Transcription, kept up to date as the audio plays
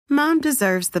Mom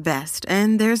deserves the best,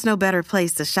 and there's no better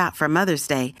place to shop for Mother's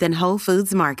Day than Whole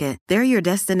Foods Market. They're your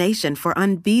destination for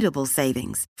unbeatable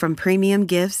savings, from premium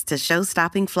gifts to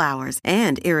show-stopping flowers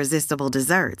and irresistible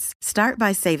desserts. Start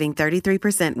by saving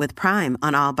 33% with Prime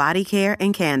on all body care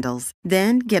and candles.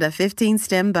 Then get a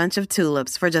 15-stem bunch of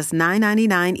tulips for just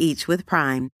 $9.99 each with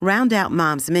Prime. Round out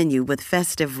Mom's menu with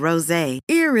festive rosé,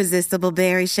 irresistible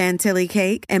berry chantilly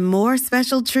cake, and more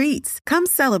special treats. Come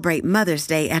celebrate Mother's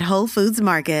Day at Whole Foods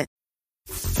Market.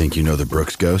 Think you know the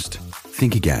Brooks Ghost?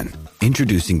 Think again.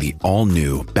 Introducing the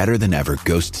all-new, better-than-ever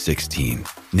Ghost 16.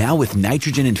 Now with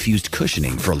nitrogen-infused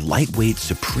cushioning for lightweight,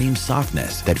 supreme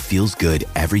softness that feels good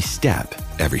every step,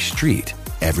 every street,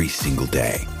 every single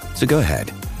day. So go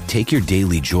ahead, take your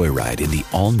daily joyride in the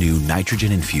all-new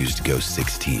nitrogen-infused Ghost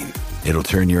 16. It'll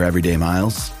turn your everyday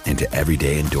miles into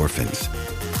everyday endorphins.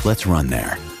 Let's run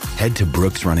there. Head to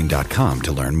brooksrunning.com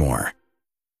to learn more.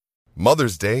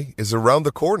 Mother's Day is around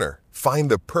the corner.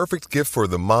 Find the perfect gift for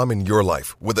the mom in your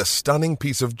life with a stunning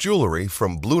piece of jewelry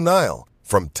from Blue Nile.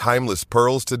 From timeless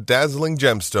pearls to dazzling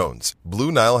gemstones,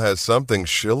 Blue Nile has something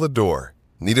she'll adore.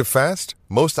 Need it fast?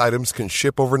 Most items can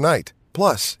ship overnight.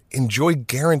 Plus, enjoy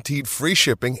guaranteed free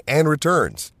shipping and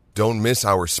returns. Don't miss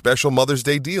our special Mother's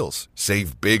Day deals.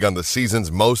 Save big on the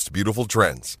season's most beautiful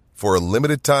trends. For a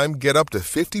limited time, get up to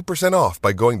 50% off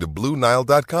by going to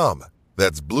BlueNile.com.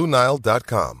 That's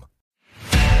BlueNile.com.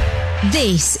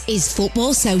 This is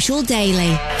Football Social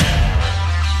Daily.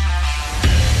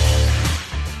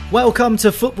 Welcome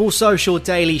to Football Social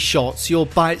Daily Shots, your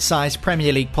bite-sized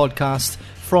Premier League podcast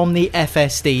from the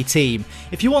FSD team.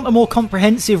 If you want a more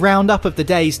comprehensive roundup of the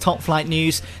day's top-flight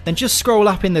news, then just scroll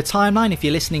up in the timeline if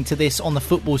you're listening to this on the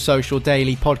Football Social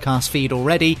Daily podcast feed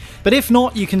already. But if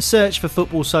not, you can search for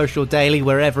Football Social Daily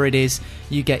wherever it is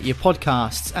you get your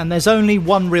podcasts. And there's only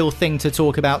one real thing to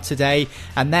talk about today,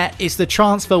 and that is the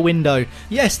transfer window.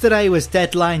 Yesterday was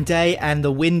deadline day, and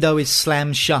the window is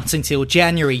slammed shut until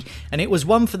January. And it was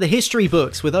one for the history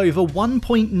books, with over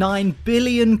 1.9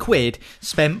 billion quid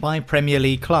spent by Premier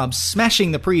League clubs,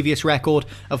 smashing the previous record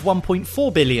of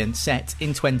 1.4 billion set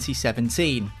in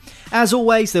 2017. As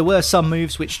always, there were some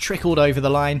moves which trickled over the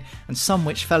line and some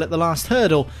which fell at the last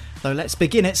hurdle. Though let's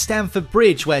begin at Stamford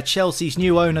Bridge, where Chelsea's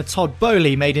new owner Todd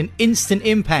Boehly made an instant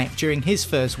impact during his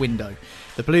first window.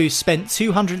 The Blues spent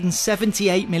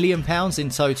 £278 million in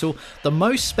total, the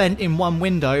most spent in one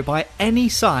window by any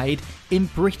side in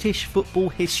British football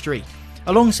history.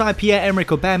 Alongside Pierre-Emerick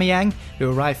Aubameyang,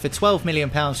 who arrived for £12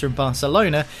 million from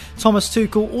Barcelona, Thomas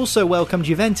Tuchel also welcomed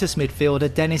Juventus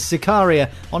midfielder Denis Zakaria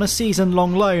on a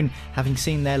season-long loan, having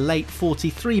seen their late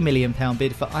 £43 million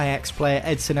bid for Ajax player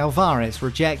Edson Alvarez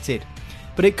rejected.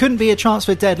 But it couldn't be a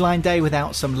transfer deadline day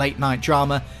without some late-night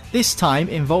drama, this time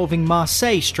involving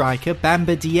Marseille striker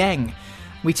Bamba Dieng.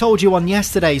 We told you on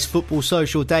yesterday's Football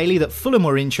Social Daily that Fulham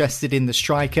were interested in the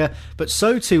striker, but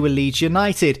so too were Leeds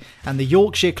United, and the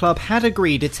Yorkshire club had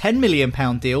agreed a £10 million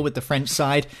deal with the French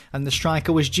side, and the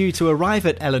striker was due to arrive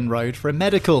at Ellen Road for a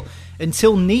medical,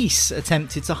 until Nice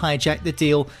attempted to hijack the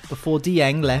deal before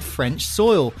Dieng left French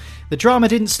soil. The drama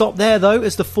didn't stop there though,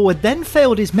 as the forward then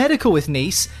failed his medical with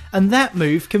Nice, and that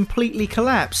move completely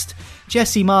collapsed.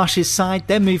 Jesse Marsch's side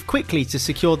then moved quickly to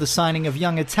secure the signing of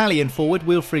young Italian forward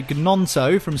Wilfried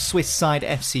Gnonto from Swiss side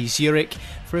FC Zurich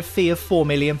for a fee of £4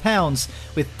 million,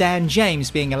 with Dan James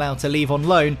being allowed to leave on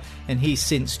loan, and he's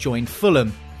since joined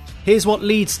Fulham. Here's what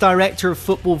Leeds director of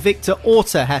football Victor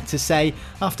Orta had to say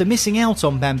after missing out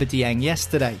on Bamba Dieng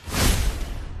yesterday.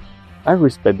 I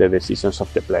respect the decisions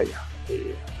of the player.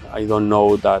 I don't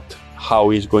know that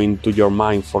how is going to your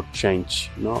mind for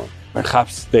change, no?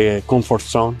 Perhaps the comfort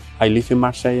zone. I live in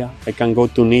Marseille. I can go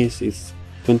to Nice. It's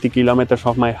 20 kilometers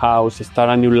of my house, start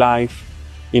a new life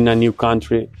in a new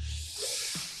country.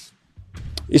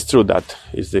 It's true that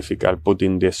it's difficult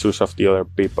putting the shoes of the other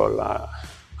people.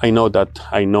 I know that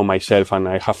I know myself and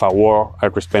I have a word. I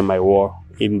respect my word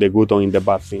in the good or in the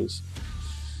bad things.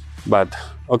 But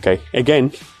okay,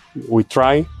 again, we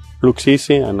try. Looks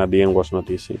easy, and at the end was not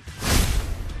easy.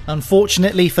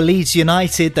 Unfortunately for Leeds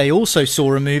United, they also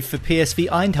saw a move for PSV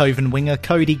Eindhoven winger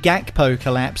Cody Gakpo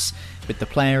collapse, with the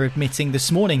player admitting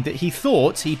this morning that he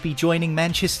thought he'd be joining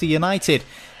Manchester United.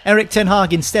 Erik ten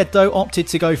Hag instead, though, opted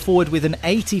to go forward with an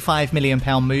 £85 million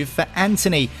move for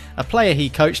Antony, a player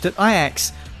he coached at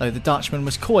Ajax, though the Dutchman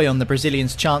was coy on the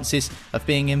Brazilian's chances of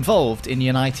being involved in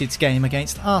United's game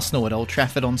against Arsenal at Old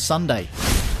Trafford on Sunday.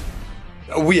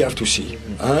 We have to see,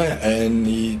 and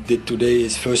he did today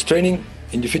his first training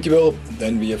individual,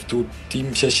 then we have 2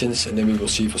 team sessions, and then we will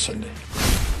see for Sunday.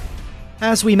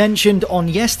 As we mentioned on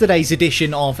yesterday's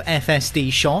edition of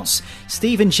FSD Shots,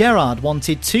 Steven Gerrard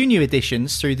wanted 2 new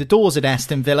additions through the doors at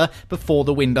Aston Villa before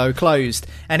the window closed.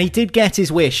 And he did get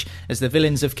his wish, as the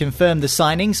Villains have confirmed the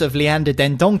signings of Leander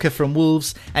Dendoncker from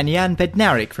Wolves and Jan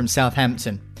Bednarik from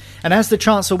Southampton. And as the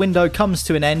transfer window comes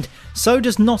to an end, so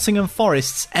does Nottingham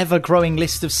Forest's ever-growing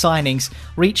list of signings,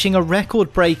 reaching a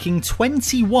record-breaking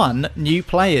 21 new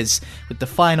players, with the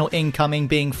final incoming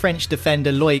being French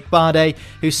defender Loic Bardet,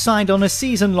 who signed on a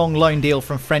season-long loan deal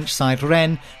from French side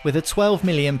Rennes with a £12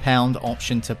 million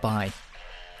option to buy.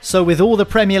 So with all the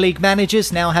Premier League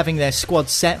managers now having their squad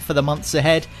set for the months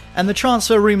ahead, and the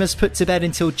transfer rumours put to bed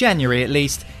until January at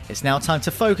least, it's now time to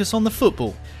focus on the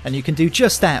football. And you can do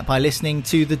just that by listening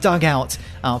to The Dugout,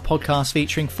 our podcast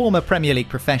featuring former Premier League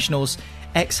professionals.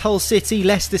 Ex-Hull City,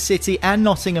 Leicester City and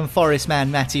Nottingham Forest man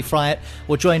Matty Fryatt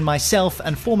will join myself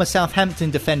and former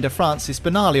Southampton defender Francis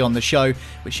Benali on the show,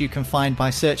 which you can find by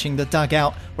searching The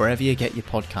Dugout wherever you get your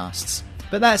podcasts.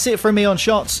 But that's it from me on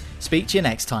Shots. Speak to you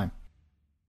next time.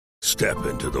 Step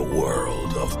into the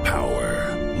world of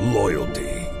power, loyalty,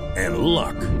 and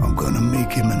luck. I'm gonna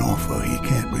make him an offer he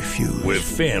can't refuse. With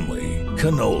family,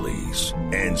 cannolis,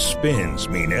 and spins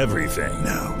mean everything.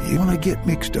 Now, you wanna get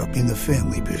mixed up in the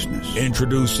family business.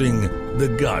 Introducing The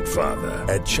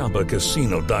Godfather at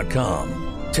ChumbaCasino.com.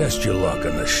 Test your luck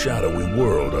in the shadowy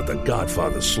world of The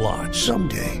Godfather slot.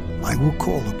 Someday, I will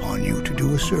call upon you to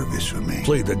do a service for me.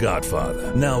 Play The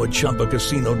Godfather, now at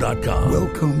ChumbaCasino.com.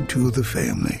 Welcome to the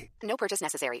family. No purchase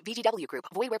necessary. VGW Group.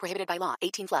 Void where prohibited by law.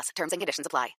 18+. Terms and conditions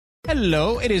apply.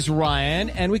 Hello, it is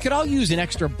Ryan, and we could all use an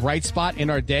extra bright spot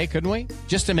in our day, couldn't we?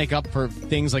 Just to make up for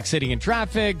things like sitting in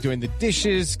traffic, doing the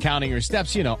dishes, counting your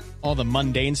steps, you know, all the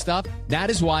mundane stuff. That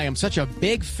is why I'm such a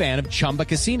big fan of Chumba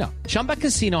Casino. Chumba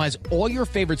Casino has all your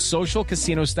favorite social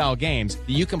casino-style games that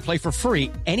you can play for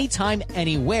free anytime,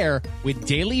 anywhere with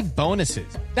daily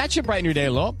bonuses. That should brighten your day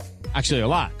a little. Actually, a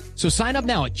lot. So sign up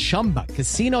now at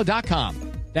ChumbaCasino.com.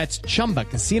 That's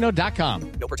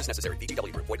ChumbaCasino.com. No purchase necessary.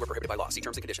 VGW Group. Void where prohibited by law. See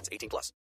terms and conditions. 18+.